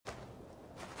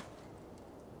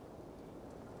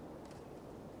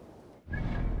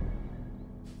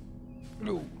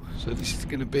Ooh, so this is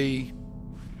going to be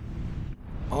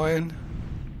iron,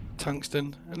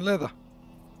 tungsten and leather.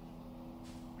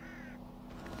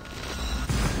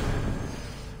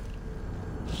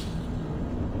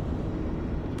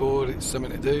 Bored, it's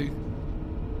something to do,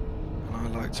 and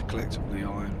I like to collect all the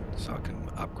iron so I can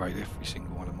upgrade every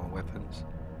single one of my weapons.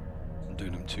 I'm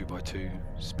doing them 2x2,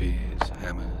 spears,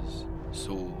 hammers,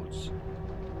 swords,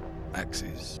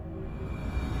 axes.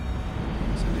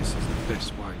 So this is the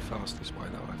best way, fastest way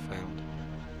that I found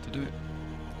to do it.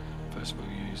 First of all,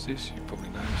 you use this, you probably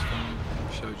know this one,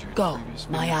 I showed you in the previous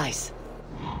video. My eyes.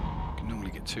 You can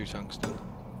normally get 2 tungsten.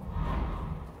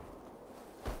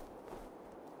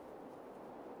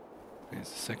 Here's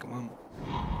the second one.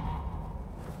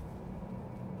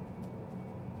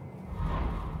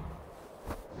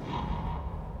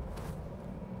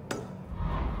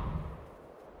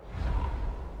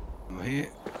 And here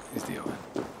is the iron.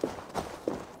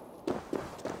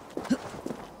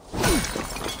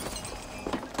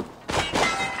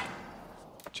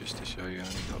 Just to show you, I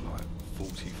only got like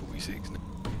 40, 46 now.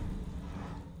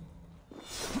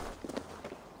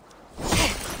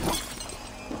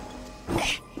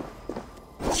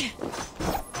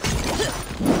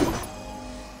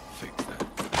 Fix that.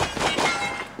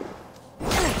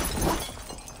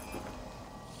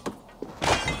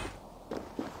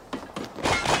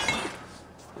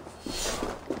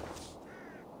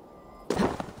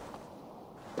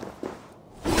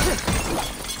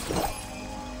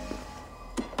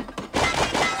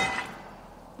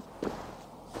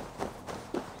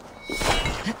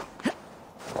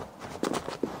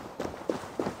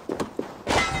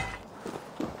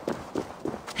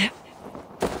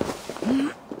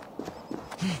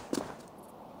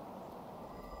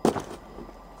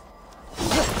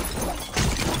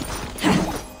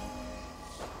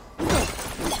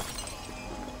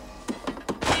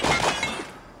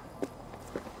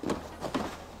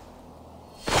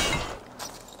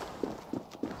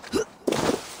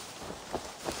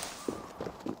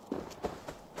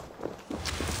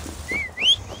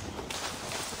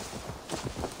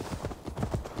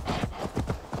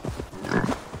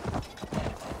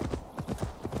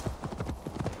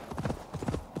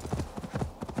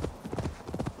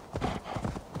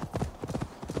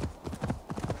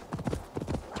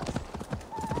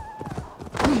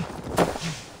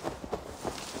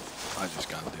 I just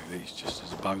go and do these just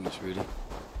as a bonus, really.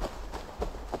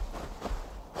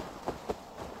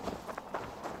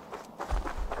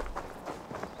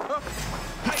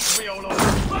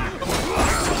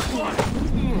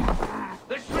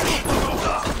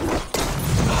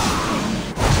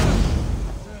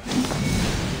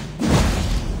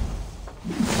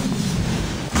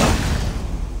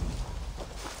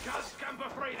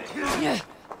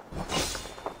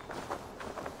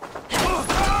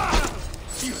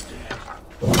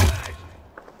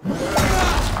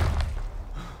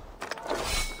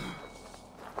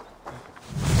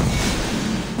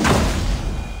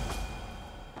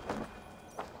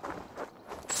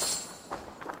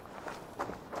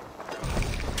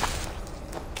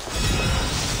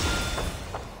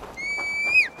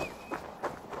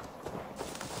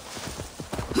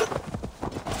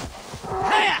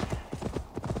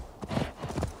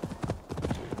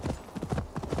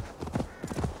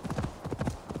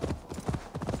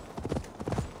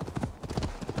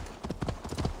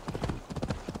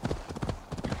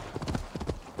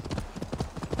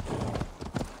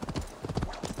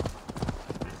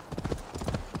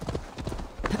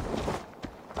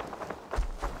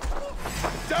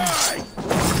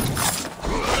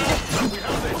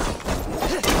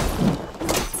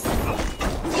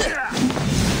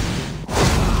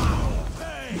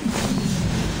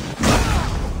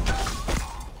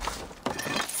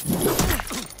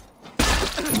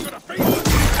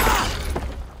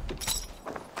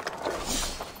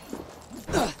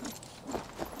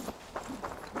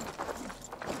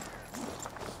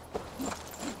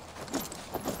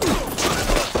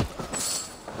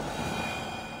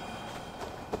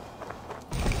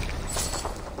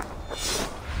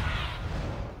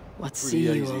 See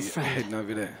you, old friend. Heading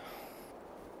over there.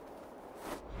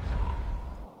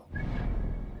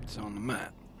 So on the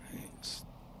map, it's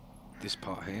this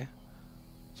part here.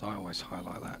 So I always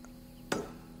highlight that.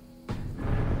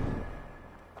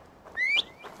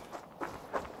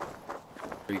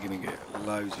 You're going to get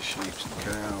loads of sheep and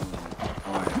cows and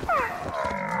iron.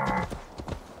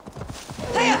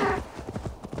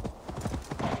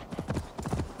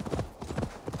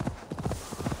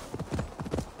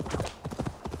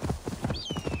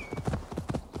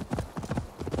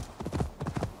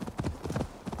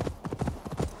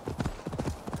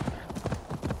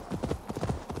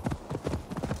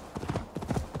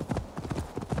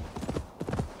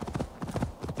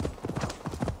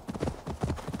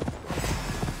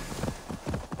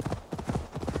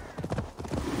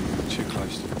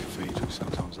 close to the cathedral,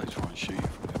 sometimes they try and shoot you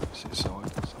from the opposite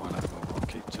side, so I don't bother, I'll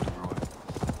keep to the right.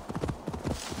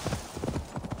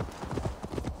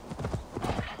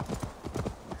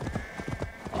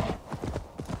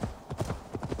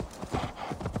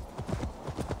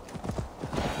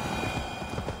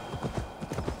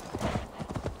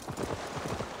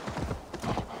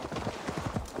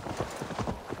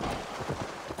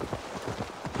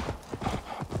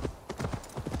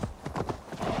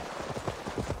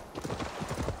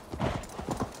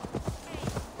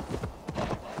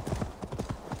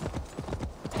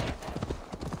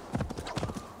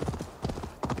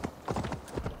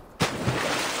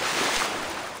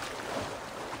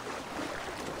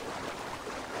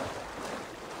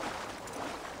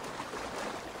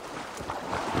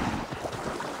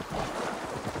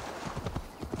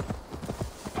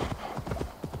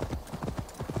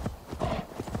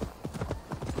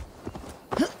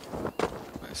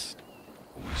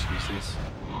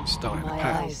 Starting to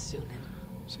pass.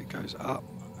 So it goes up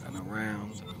and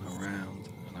around and around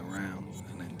and around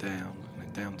and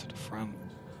then down to the front,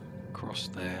 across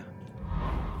there.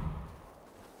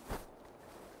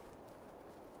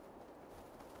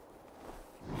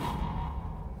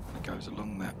 And it goes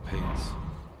along that piece.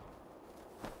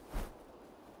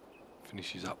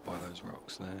 Finishes up by those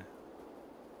rocks there.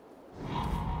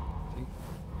 See?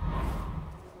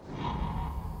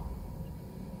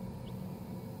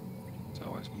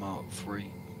 So it's Mark 3,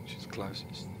 which is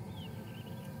closest.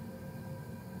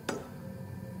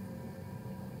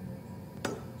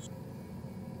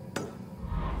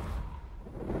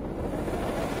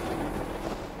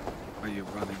 Where you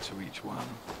run into each one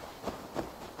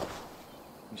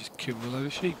and just kill a load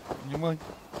of sheep on your way.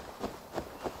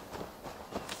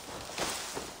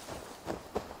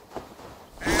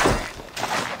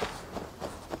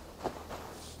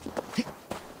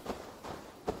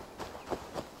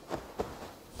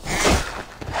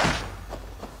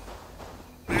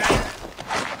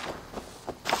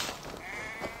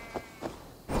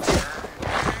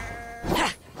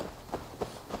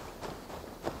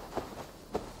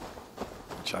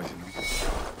 Chasing them.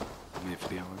 I'm here for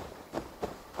the iron.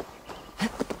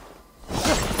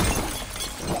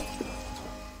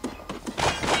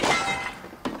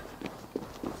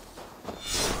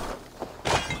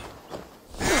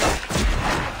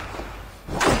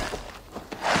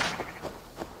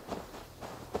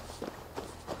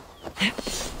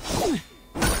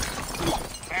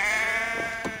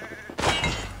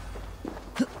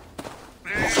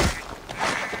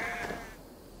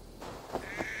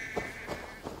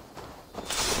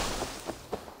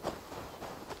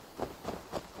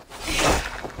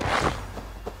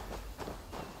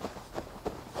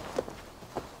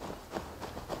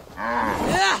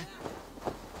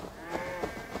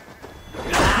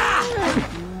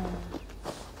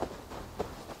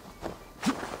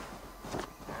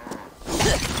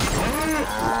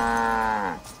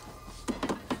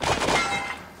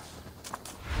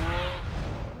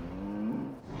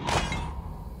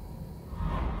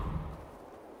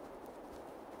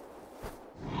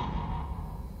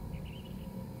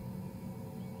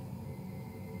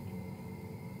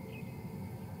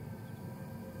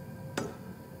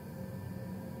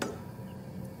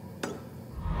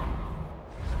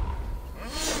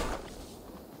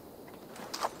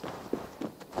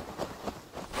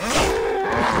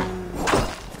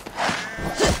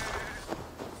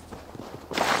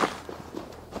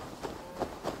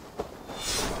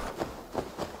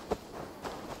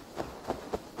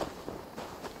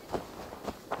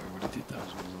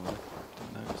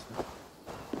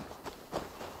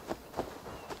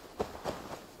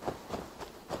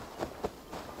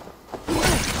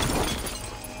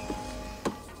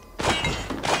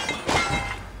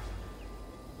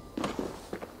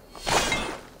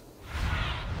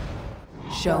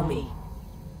 Show me.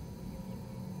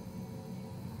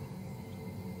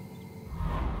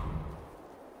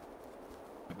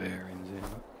 The bearings in it.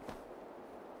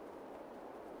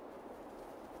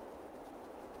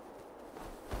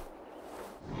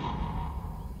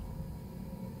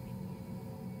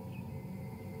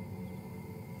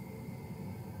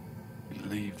 You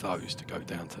leave those to go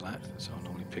down to that, so I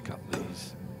normally pick up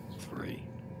these 3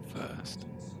 first.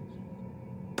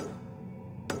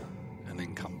 And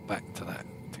then come back to that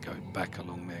to go back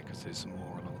along there because there's some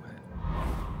more along there.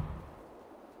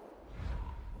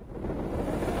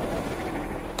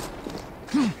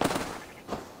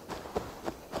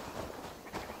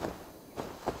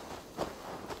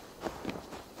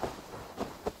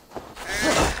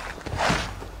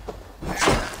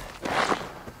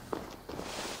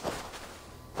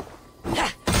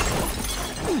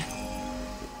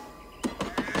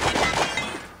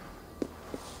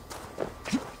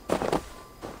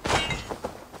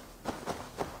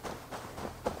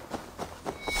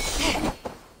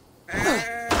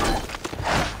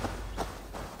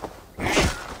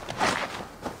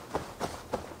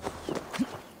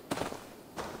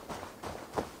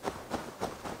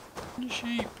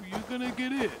 sheep. You're gonna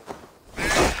get it.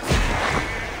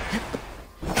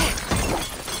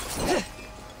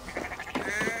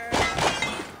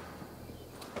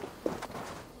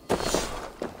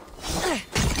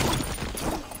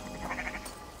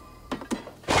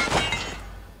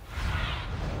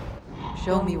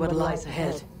 Show me what lies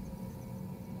ahead.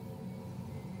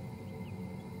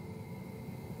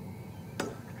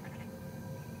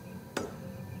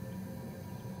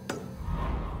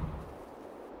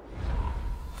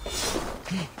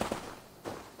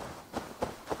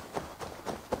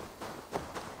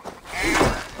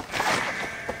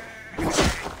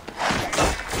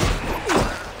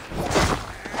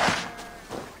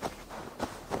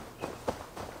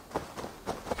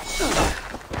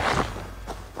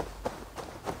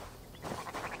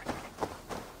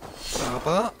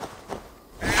 Baba.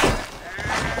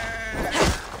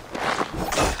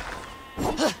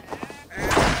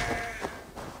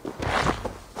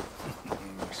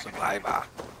 Survivor.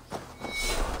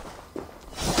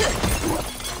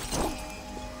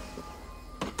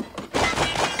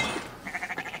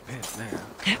 Yes, now.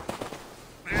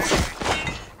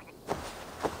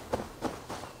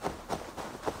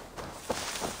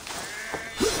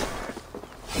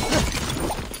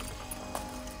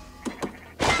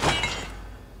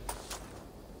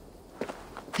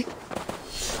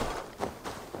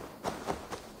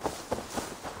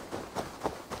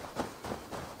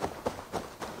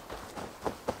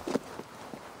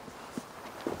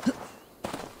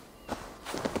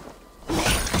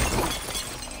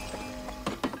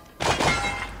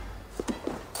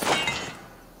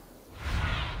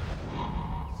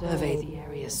 Survey the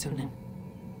area, Sunan.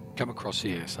 Come across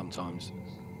here sometimes.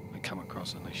 They come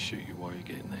across and they shoot you while you're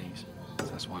getting these.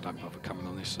 That's why I don't bother coming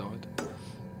on this side.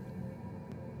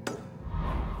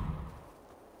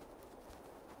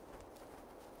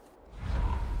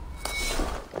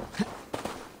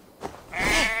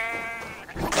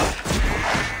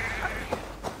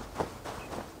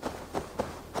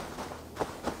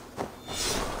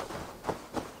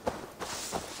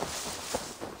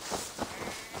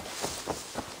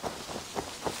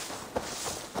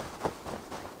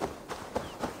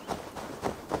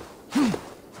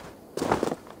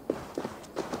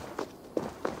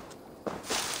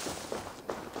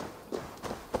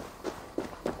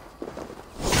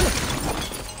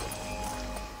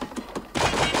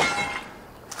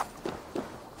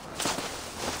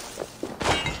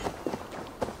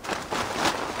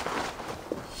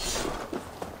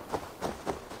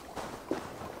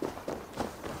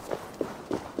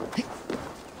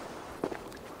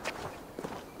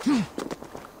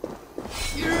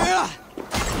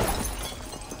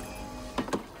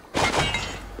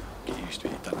 Get used to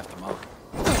it, you don't have to mark it.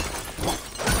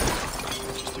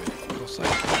 Just do it for your sake.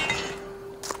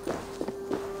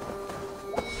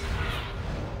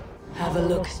 Have a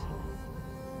look.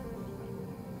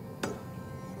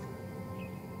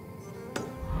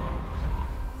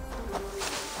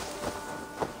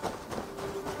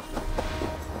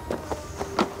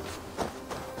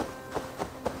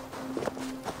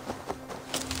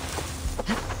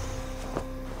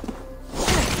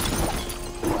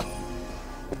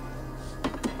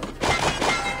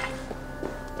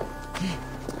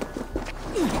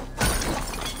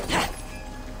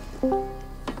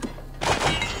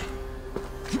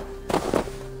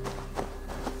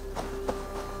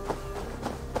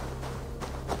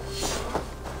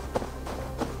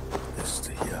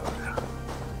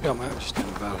 Yeah, mate, just doing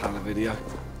a Valhalla video.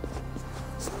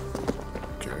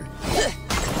 Okay.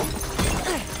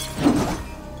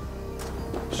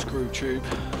 Screw tube.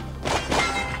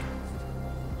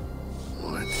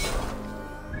 What?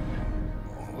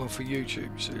 Well, for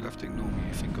YouTube, so you'll have to ignore me.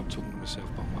 You think I'm talking to myself,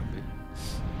 but I won't be.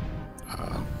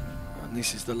 And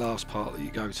this is the last part that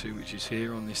you go to, which is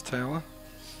here on this tower.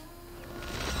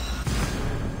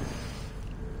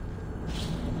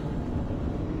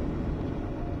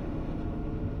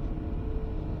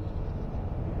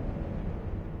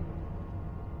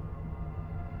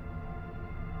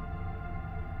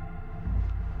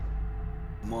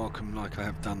 Mark them like I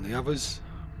have done the others.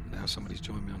 Now somebody's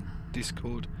joined me on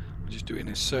Discord. I'll just do it in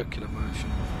a circular motion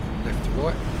from left to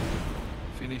right.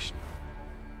 Finished.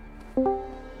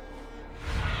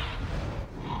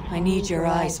 I need your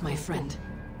eyes, my friend.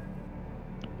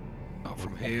 Up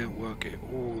from here, work it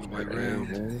all the way round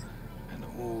and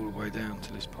all the way down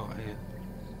to this part here.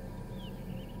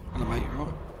 Hello mate, you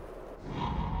right?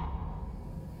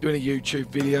 Doing a YouTube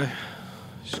video,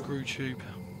 screw tube,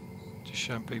 just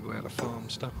showing people how to farm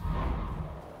stuff.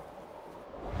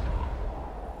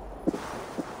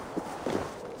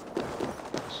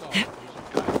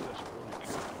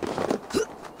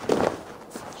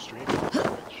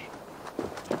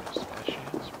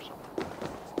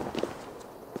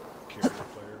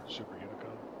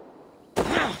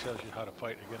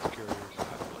 fight against carriers and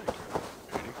how to play carriers.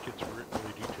 And it gets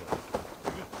really detailed.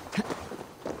 Pretty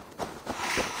good.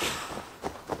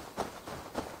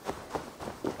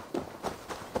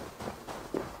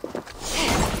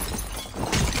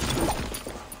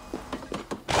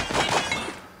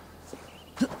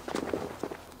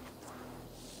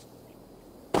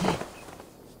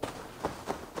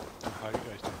 How you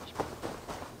guys doing this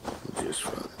morning? Just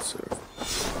fine, sir.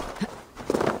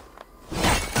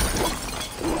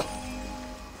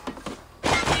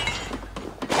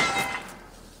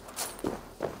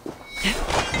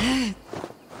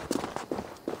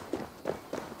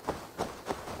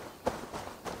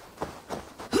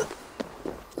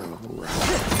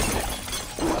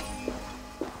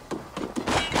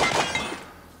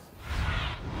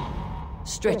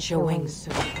 Stretch your wings,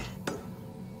 sir.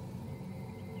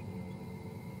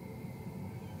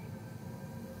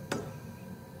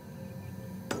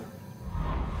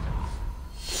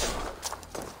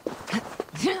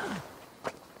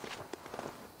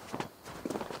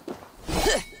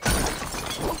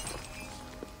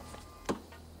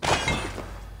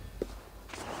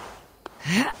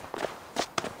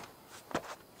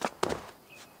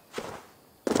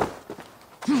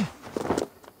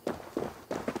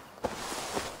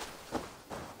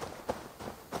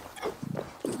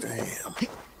 Damn.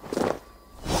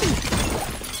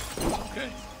 Okay.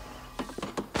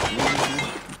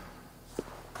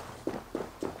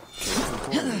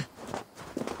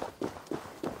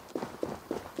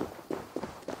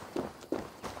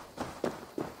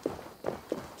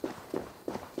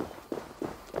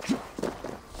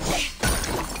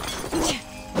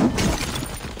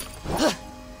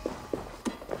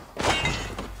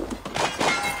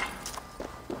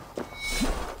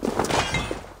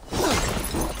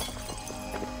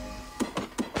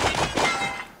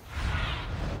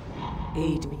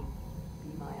 Aid me.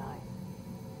 Be my eye.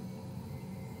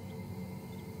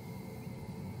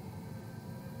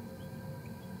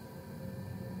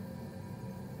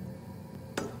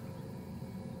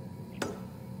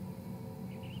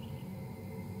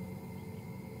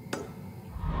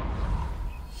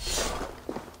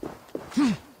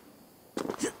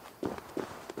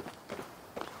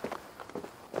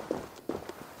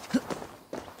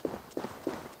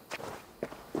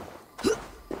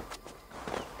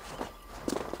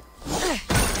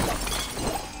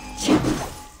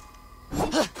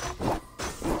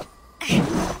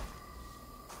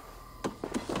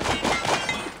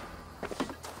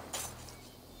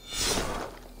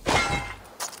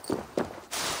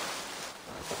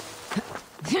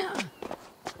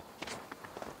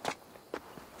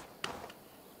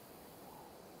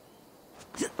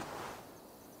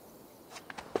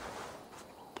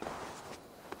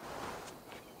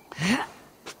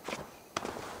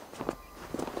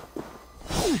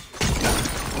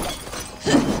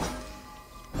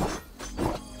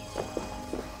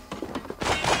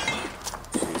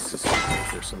 Jesus,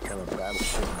 there's some kind of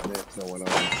battleship event going on.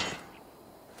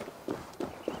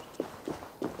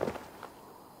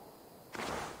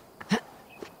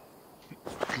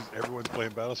 Everyone's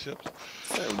playing battleships.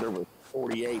 There were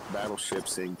 48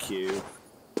 battleships in queue.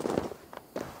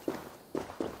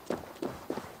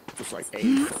 There's like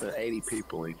 80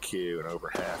 people in queue, and over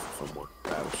half of them were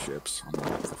battleships. I'm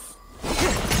like,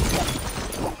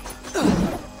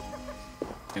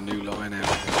 A new line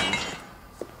out.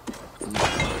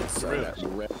 it's that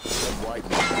red, white,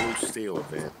 and blue steel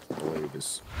event, I believe,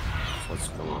 is what's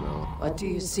going on. What do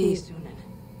you see, Sunan?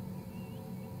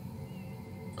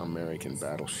 American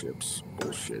battleships.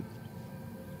 Bullshit.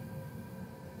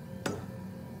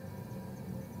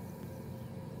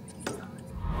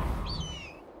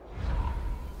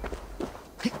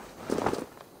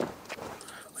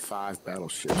 Five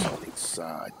battleships on each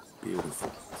side.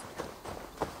 Beautiful.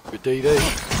 Good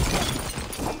DD.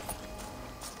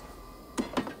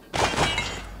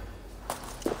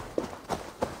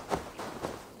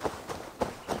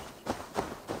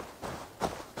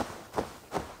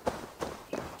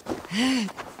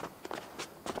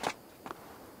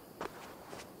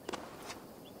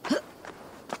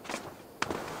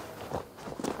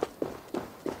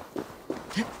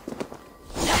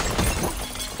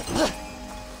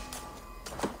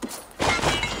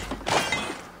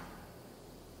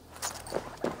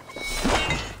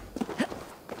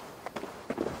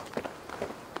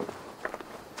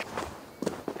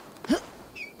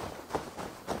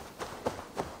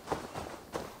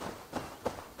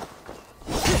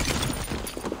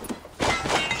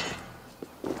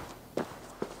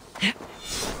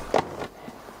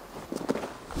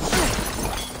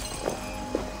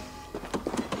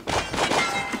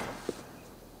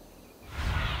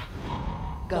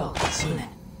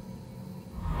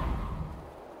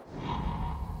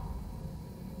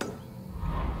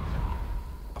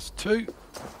 That's 2.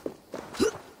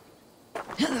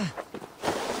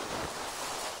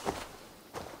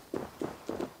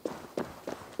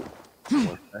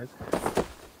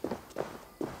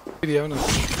 Video, no.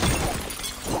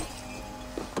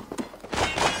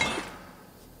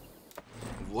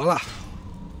 Voila!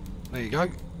 There you go.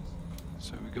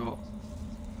 So we got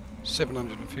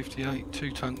 758,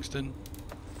 2 tungsten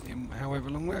in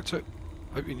however long that took.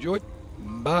 Hope you enjoyed.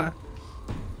 Bye.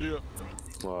 Yeah.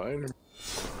 Well, I